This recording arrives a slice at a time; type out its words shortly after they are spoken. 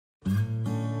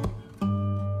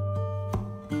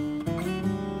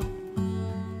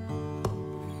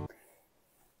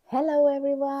Hello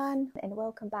everyone and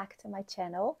welcome back to my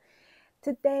channel.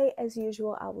 Today, as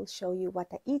usual, I will show you what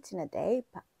I eat in a day,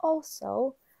 but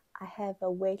also I have a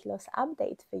weight loss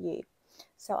update for you.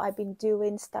 So I've been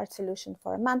doing Starch solution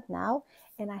for a month now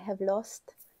and I have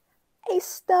lost a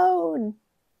stone,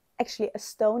 actually a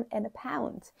stone and a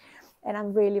pound, and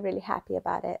I'm really happy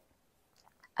about it.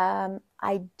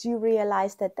 I do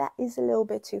realize that is a little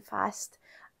bit too fast.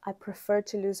 I prefer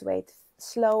to lose weight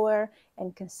slower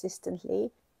and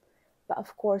consistently. But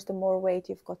of course, the more weight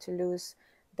you've got to lose,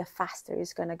 the faster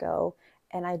it's going to go.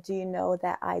 And I do know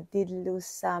that I did lose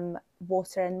some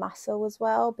water and muscle as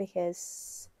well,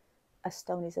 because a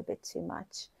stone is a bit too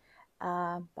much.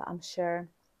 But I'm sure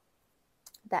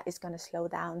that is going to slow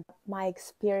down. My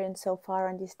experience so far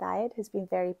on this diet has been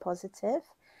very positive.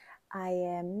 I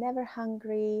am never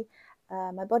hungry.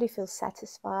 My body feels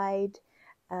satisfied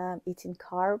eating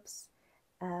carbs.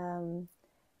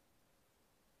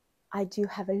 I do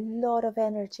have a lot of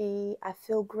energy. I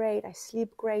feel great. I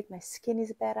sleep great. My skin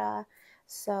is better.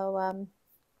 So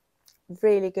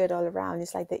really good all around.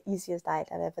 It's like the easiest diet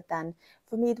I've ever done.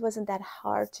 For me, it wasn't that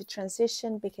hard to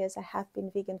transition because I have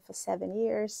been vegan for 7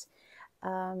 years.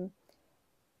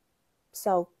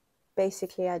 So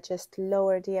basically, I just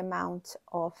lower the amount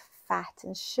of fat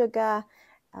and sugar,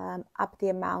 up the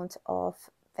amount of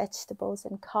vegetables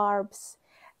and carbs.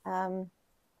 And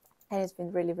it's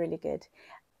been really good.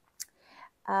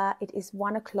 It is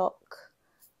 1 o'clock.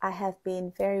 I have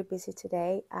been very busy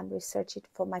today. I'm researching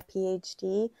for my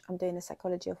PhD. I'm doing a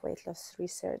psychology of weight loss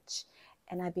research,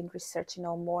 and I've been researching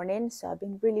all morning. So I've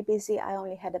been really busy. I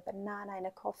only had a banana and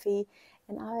a coffee,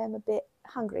 and I am a bit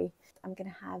hungry. I'm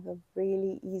gonna have a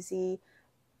really easy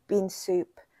bean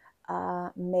soup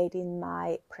made in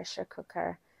my pressure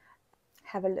cooker.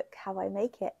 Have a look how I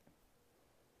make it.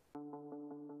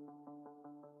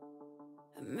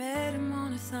 I met him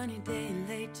on a sunny day in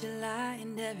late July,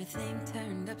 and everything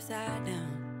turned upside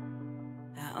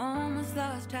down. I almost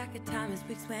lost track of time as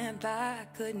weeks went by. I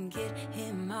couldn't get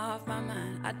him off my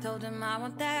mind. I told him I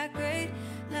want that great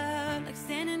love, like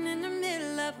standing in the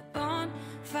middle of a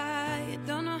bonfire. You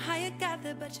don't know how you got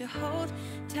there, but you hold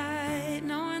tight,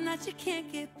 knowing that you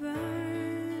can't get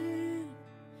burned.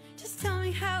 Just tell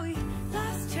me how we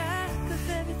lost track of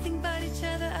everything but each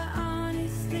other. I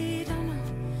honestly don't know.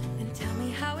 Tell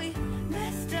me how we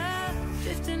messed up,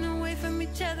 drifting away from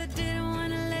each other. Didn't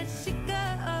want to let you go.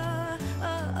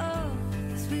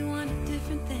 Cause we wanted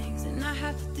different things, and I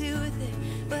have to deal with it,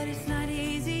 but it's not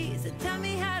easy. So tell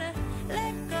me how to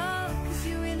let go, cause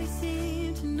you really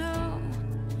seem to know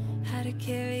how to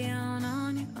carry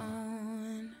on your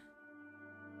own.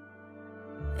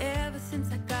 Ever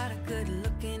since I got a good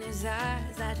look in his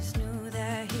eyes, I just knew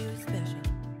that he was special.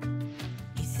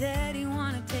 He said he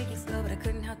wanted to take it slow, but I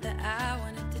couldn't help that I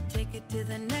wanted to take it to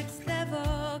the next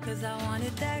level. Cause I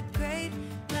wanted that great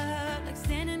love, like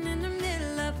standing in the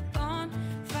middle of a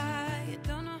bonfire. You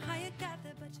don't know how you got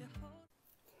there, but you hold.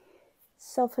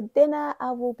 So for dinner,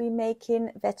 I will be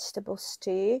making vegetable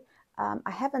stew. I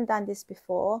haven't done this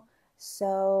before,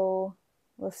 so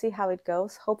we'll see how it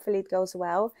goes. Hopefully it goes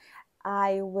well.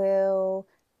 I will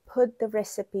put the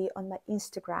recipe on my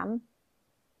Instagram,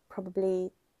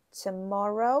 probably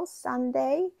tomorrow,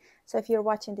 Sunday. So if you're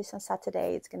watching this on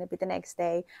Saturday, it's going to be the next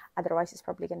day. Otherwise, it's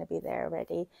probably going to be there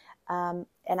already. And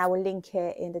I will link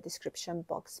it in the description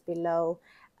box below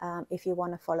if you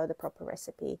want to follow the proper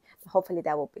recipe. Hopefully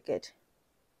that will be good.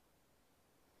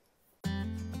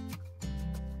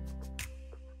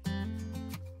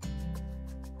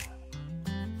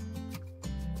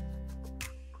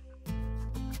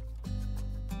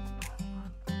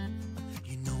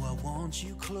 You know I want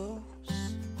you close.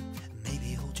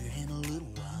 Maybe hold your hand a little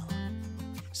while.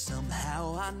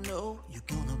 Somehow I know you're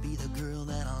gonna be the girl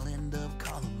that I'll end up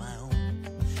calling my own.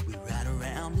 We ride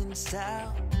around in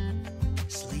style,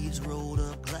 sleeves rolled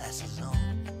up, glasses on,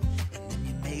 and then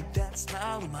you make that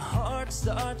smile and my heart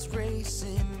starts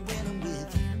racing when I'm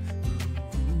with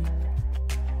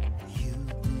you.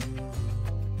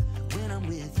 When I'm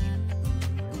with you.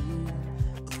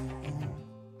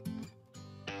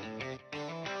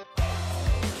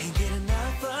 Can't get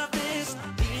enough of this,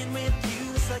 being with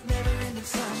you, it's like never-ending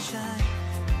sunshine.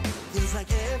 Feels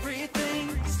like everything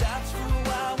stops for a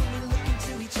while when we look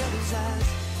into each other's eyes.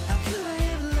 How could I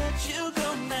ever let you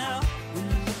go now, when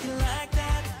you're looking like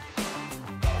that?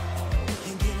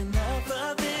 Can't get enough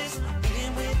of this,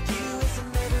 being with you, it's a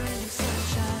never-ending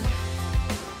sunshine.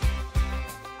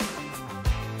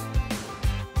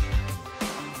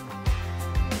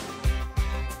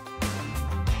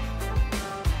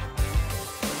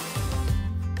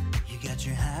 You got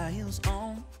your high heels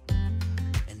on,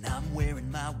 and I'm wearing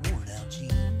my worn out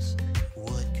jeans.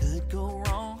 What could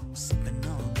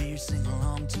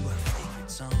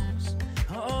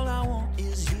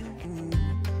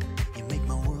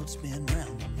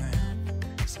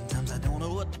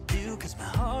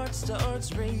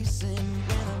starts racing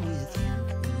when I'm with you.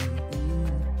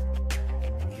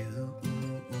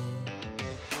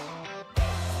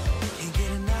 Can't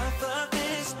get enough of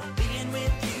this. Being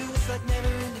with you is like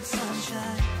never-ending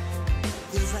sunshine.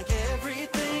 Feels like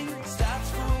everything stops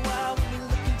for a while when we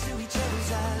look into each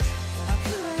other's eyes. How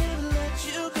could I ever let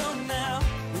you go now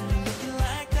when you're looking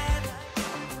like that?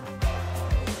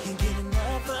 Can't get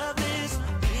enough of this.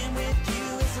 Being with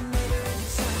you is a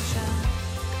never-ending sunshine.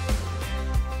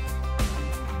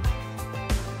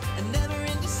 A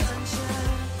never-ending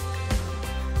sunshine.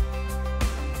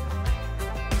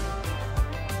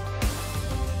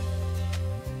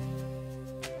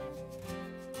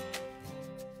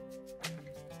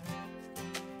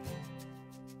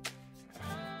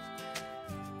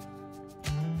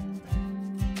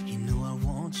 You know I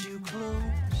want you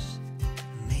close.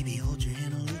 Maybe hold your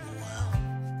hand a little while.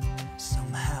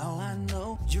 Somehow I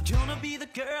know you're gonna be the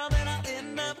girl that I'll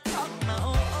end up calling my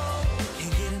own.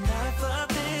 Can't get enough of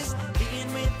this.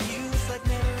 Being with you is like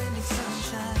never-ending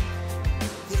sunshine.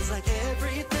 Feels like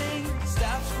everything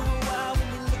stops for a while when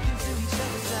we look into each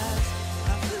other's eyes.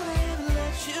 How could I ever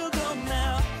let you go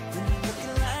now when you're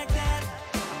looking like that?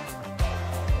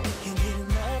 Can't get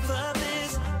enough of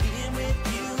this. Being with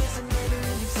you is a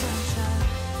never-ending sunshine.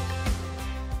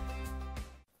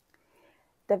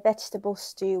 The vegetable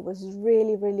stew was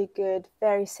really, really good,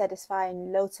 very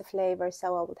satisfying, loads of flavor,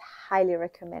 so I would highly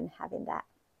recommend having that.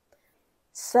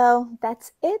 So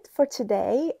that's it for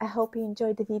today. I hope you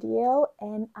enjoyed the video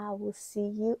and I will see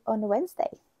you on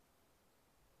Wednesday.